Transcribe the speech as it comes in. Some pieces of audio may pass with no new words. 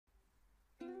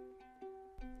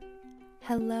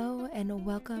Hello and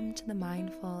welcome to the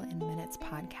Mindful in Minutes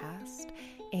podcast,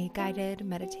 a guided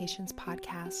meditations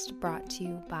podcast brought to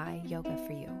you by Yoga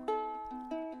For You.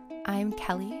 I'm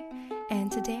Kelly, and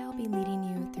today I'll be leading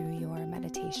you through your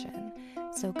meditation.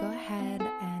 So go ahead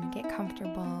and get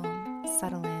comfortable,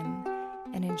 settle in,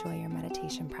 and enjoy your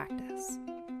meditation practice.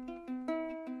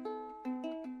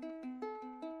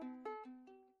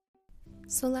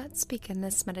 So let's begin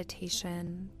this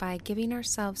meditation by giving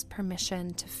ourselves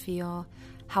permission to feel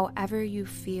however you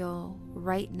feel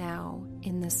right now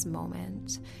in this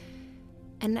moment.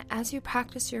 And as you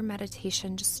practice your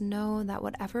meditation, just know that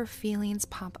whatever feelings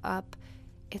pop up,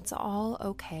 it's all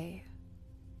okay.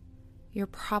 You're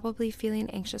probably feeling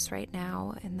anxious right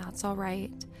now, and that's all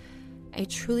right. I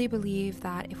truly believe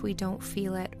that if we don't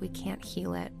feel it, we can't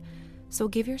heal it. So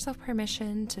give yourself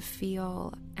permission to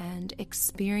feel and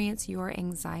experience your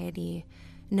anxiety,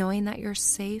 knowing that you're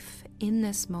safe in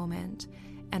this moment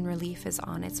and relief is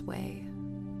on its way.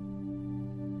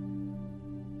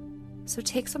 So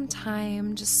take some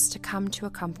time just to come to a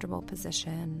comfortable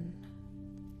position.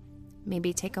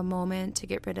 Maybe take a moment to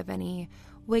get rid of any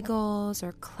wiggles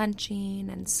or clenching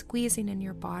and squeezing in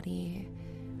your body.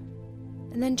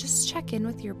 And then just check in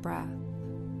with your breath.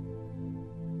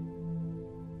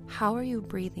 How are you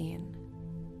breathing?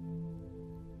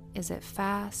 Is it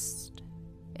fast?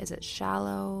 Is it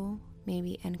shallow?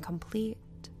 Maybe incomplete?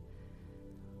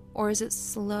 Or is it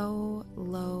slow,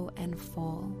 low, and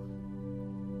full?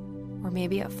 Or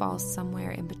maybe it falls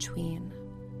somewhere in between.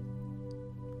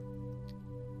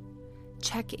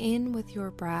 Check in with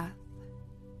your breath.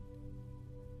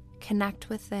 Connect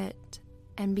with it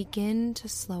and begin to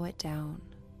slow it down.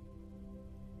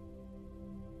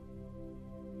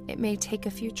 It may take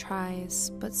a few tries,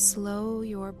 but slow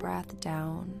your breath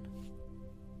down.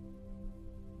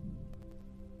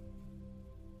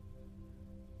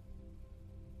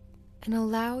 And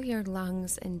allow your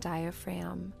lungs and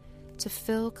diaphragm to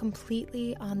fill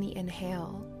completely on the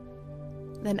inhale,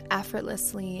 then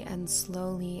effortlessly and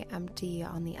slowly empty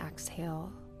on the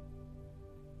exhale.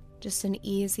 Just an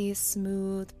easy,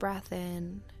 smooth breath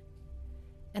in,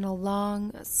 and a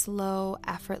long, slow,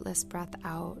 effortless breath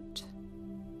out.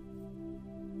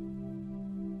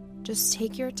 Just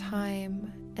take your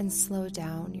time and slow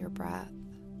down your breath.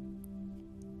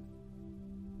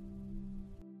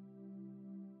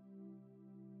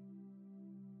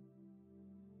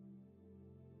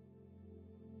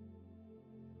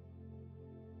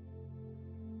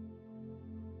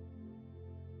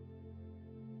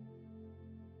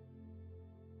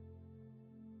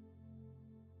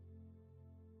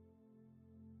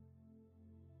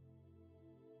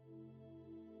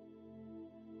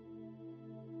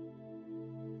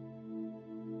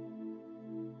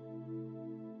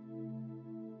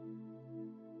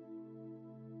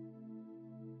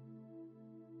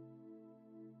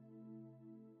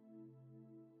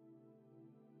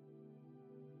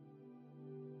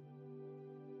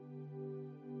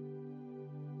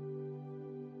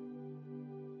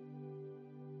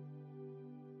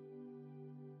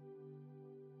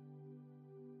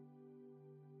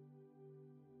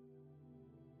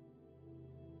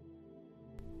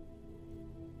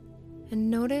 And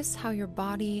notice how your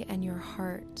body and your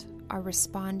heart are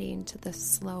responding to this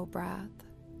slow breath.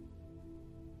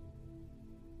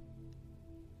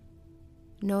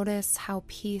 Notice how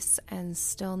peace and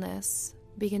stillness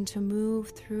begin to move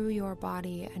through your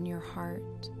body and your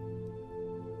heart.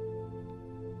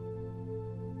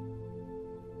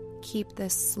 Keep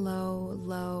this slow,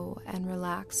 low, and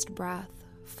relaxed breath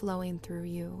flowing through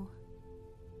you.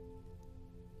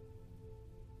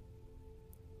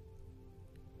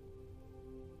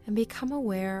 And become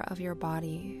aware of your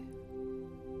body.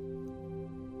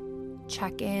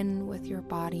 Check in with your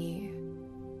body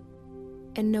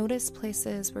and notice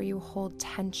places where you hold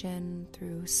tension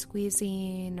through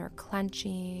squeezing or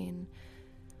clenching,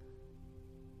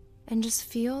 and just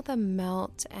feel them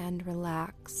melt and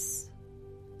relax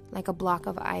like a block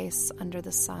of ice under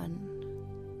the sun.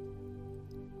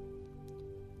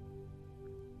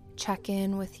 Check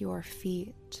in with your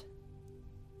feet.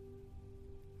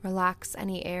 Relax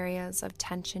any areas of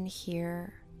tension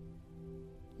here.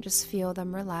 Just feel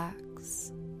them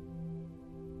relax.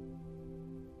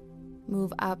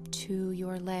 Move up to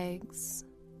your legs,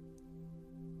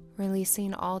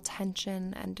 releasing all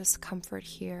tension and discomfort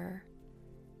here,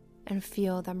 and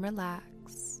feel them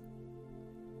relax.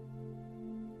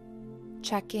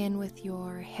 Check in with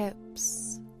your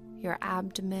hips, your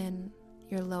abdomen,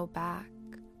 your low back.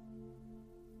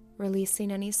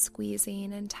 Releasing any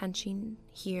squeezing and tension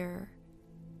here.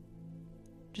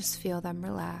 Just feel them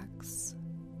relax.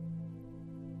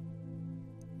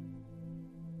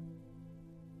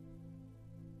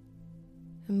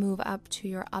 and move up to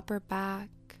your upper back,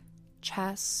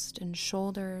 chest, and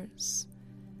shoulders.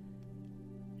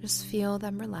 Just feel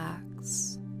them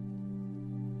relax.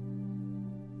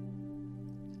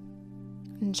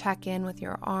 And check in with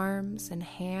your arms and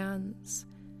hands,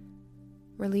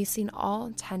 releasing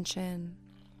all tension,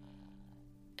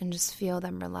 and just feel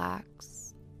them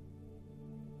relax.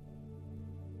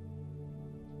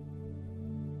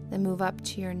 Then move up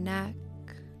to your neck,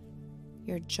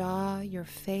 your jaw, your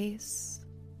face,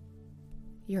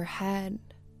 your head,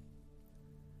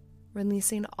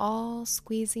 releasing all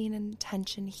squeezing and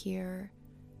tension here.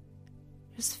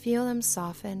 Just feel them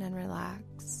soften and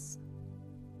relax.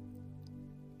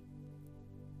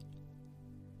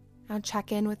 Now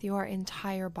check in with your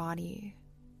entire body.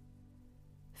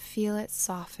 Feel it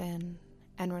soften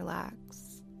and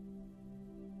relax.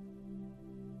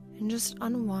 And just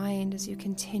unwind as you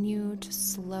continue to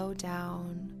slow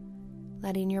down,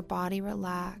 letting your body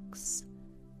relax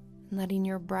and letting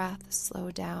your breath slow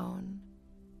down.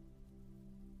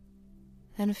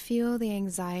 Then feel the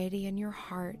anxiety in your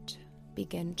heart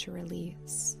begin to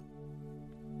release.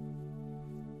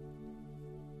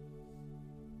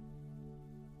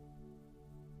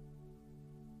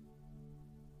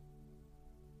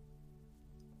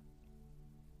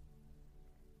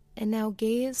 And now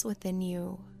gaze within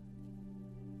you.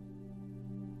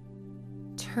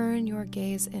 Turn your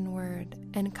gaze inward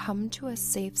and come to a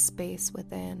safe space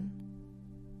within.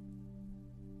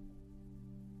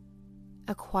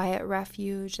 A quiet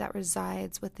refuge that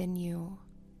resides within you.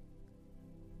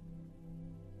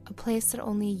 A place that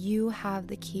only you have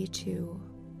the key to,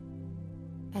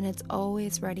 and it's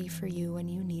always ready for you when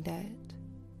you need it.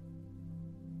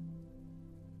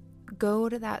 Go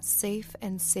to that safe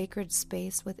and sacred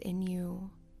space within you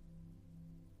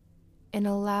and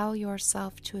allow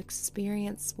yourself to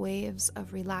experience waves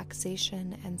of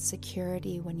relaxation and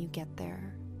security when you get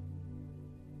there.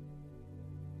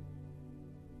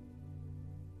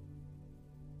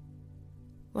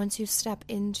 Once you step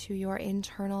into your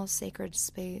internal sacred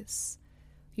space,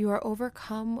 you are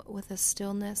overcome with a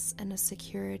stillness and a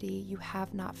security you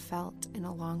have not felt in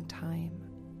a long time.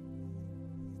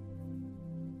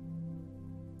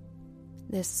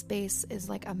 This space is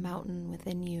like a mountain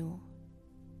within you,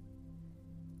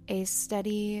 a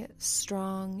steady,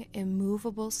 strong,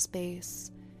 immovable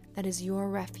space that is your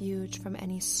refuge from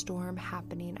any storm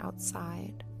happening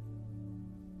outside.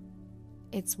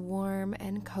 It's warm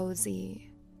and cozy.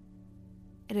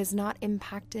 It is not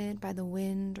impacted by the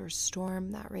wind or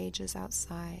storm that rages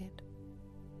outside.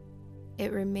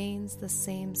 It remains the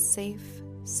same safe,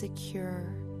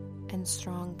 secure, and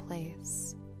strong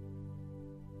place,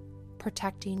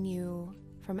 protecting you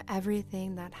from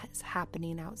everything that is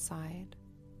happening outside.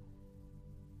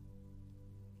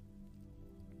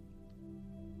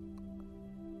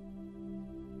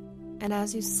 And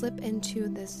as you slip into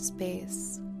this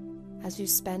space, as you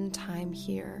spend time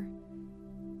here,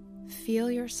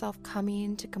 feel yourself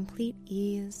coming to complete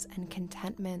ease and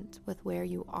contentment with where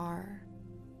you are.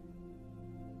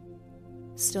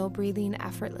 Still breathing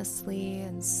effortlessly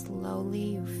and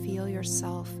slowly, you feel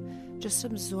yourself just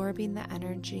absorbing the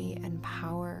energy and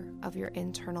power of your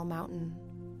internal mountain.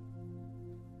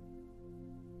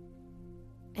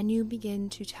 And you begin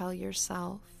to tell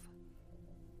yourself,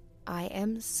 I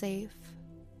am safe,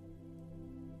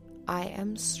 I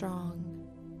am strong,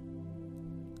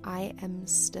 I am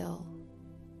still.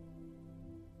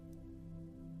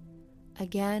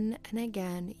 Again and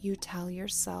again, you tell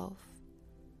yourself,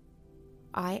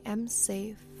 I am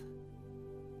safe,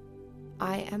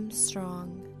 I am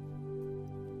strong,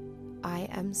 I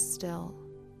am still.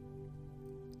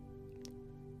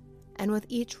 And with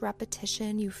each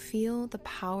repetition, you feel the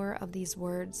power of these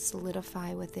words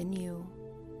solidify within you.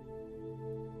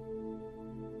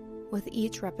 With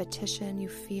each repetition, you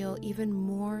feel even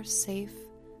more safe,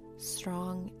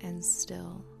 strong, and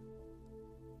still.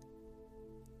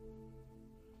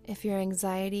 If your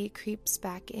anxiety creeps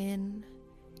back in,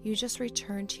 you just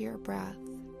return to your breath,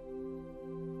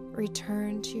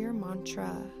 return to your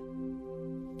mantra,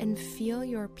 and feel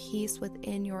your peace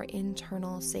within your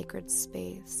internal sacred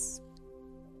space.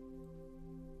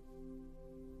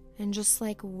 And just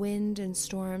like wind and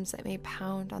storms that may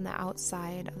pound on the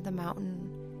outside of the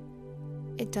mountain,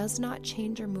 it does not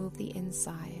change or move the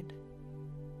inside.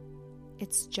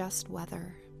 It's just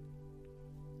weather.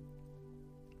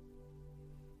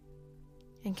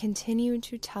 And continue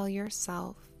to tell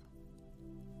yourself,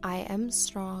 I am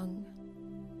strong,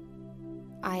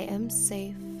 I am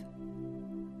safe,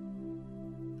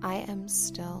 I am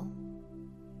still.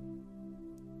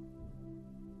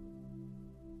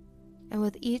 And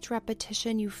with each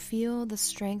repetition, you feel the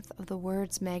strength of the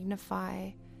words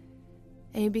magnify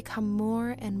And you become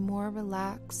more and more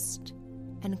relaxed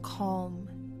and calm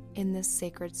in this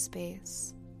sacred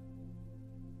space.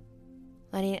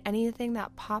 Letting anything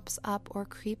that pops up or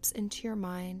creeps into your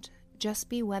mind just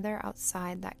be weather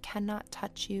outside that cannot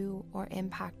touch you or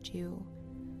impact you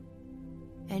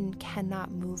and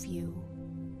cannot move you.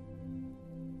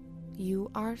 You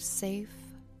are safe,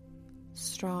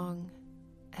 strong,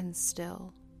 and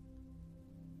still.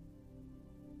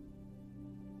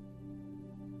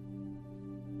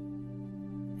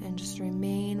 And just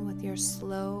remain with your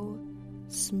slow,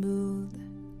 smooth,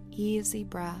 easy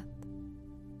breath,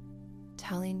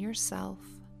 telling yourself,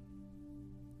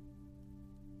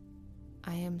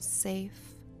 I am safe,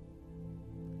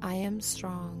 I am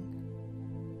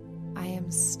strong, I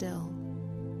am still.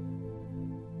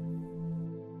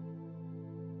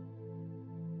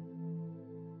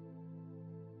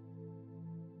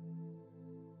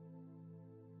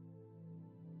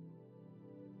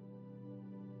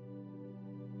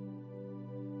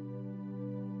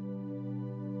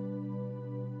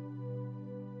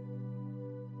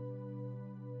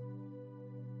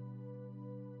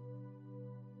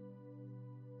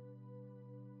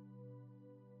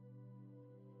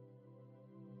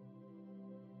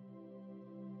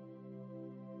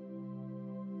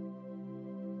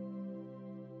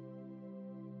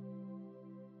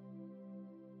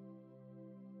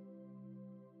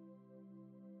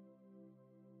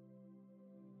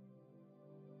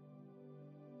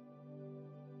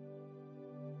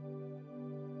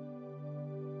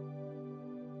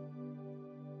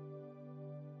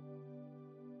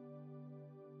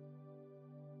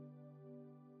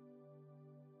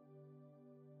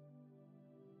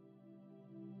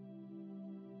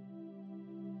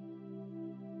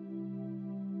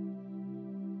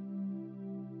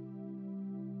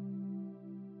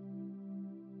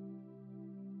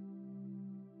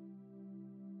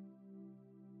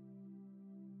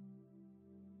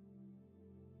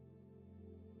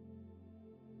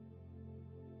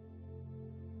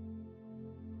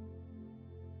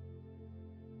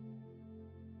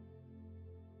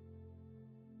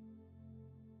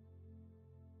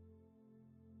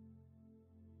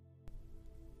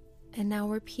 And now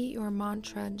repeat your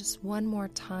mantra just one more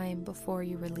time before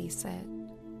you release it.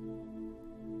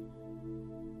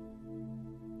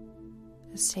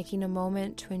 Just taking a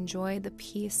moment to enjoy the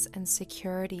peace and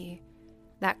security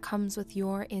that comes with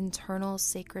your internal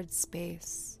sacred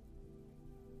space.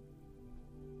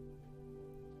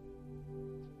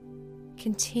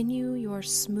 Continue your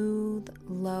smooth,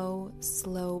 low,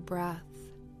 slow breath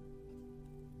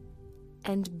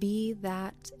and be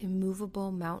that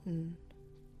immovable mountain.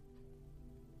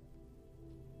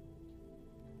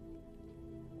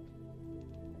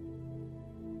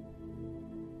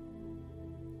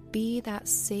 Be that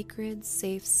sacred,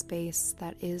 safe space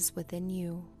that is within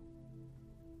you.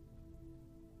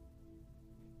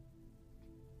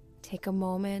 Take a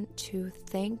moment to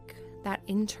thank that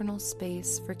internal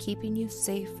space for keeping you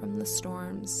safe from the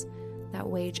storms that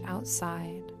wage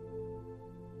outside.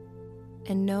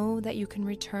 And know that you can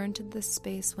return to this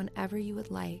space whenever you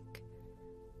would like.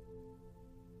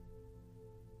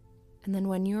 And then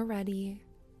when you're ready,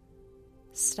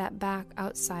 step back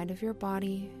outside of your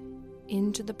body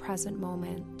into the present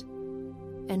moment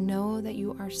and know that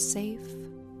you are safe,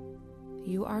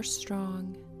 you are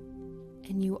strong,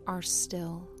 and you are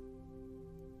still.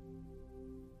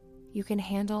 You can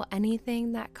handle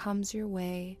anything that comes your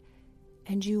way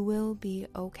and you will be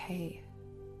okay.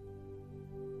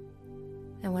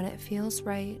 And when it feels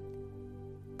right,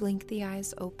 blink the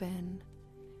eyes open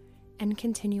and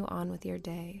continue on with your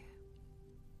day.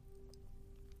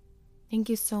 Thank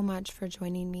you so much for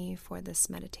joining me for this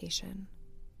meditation.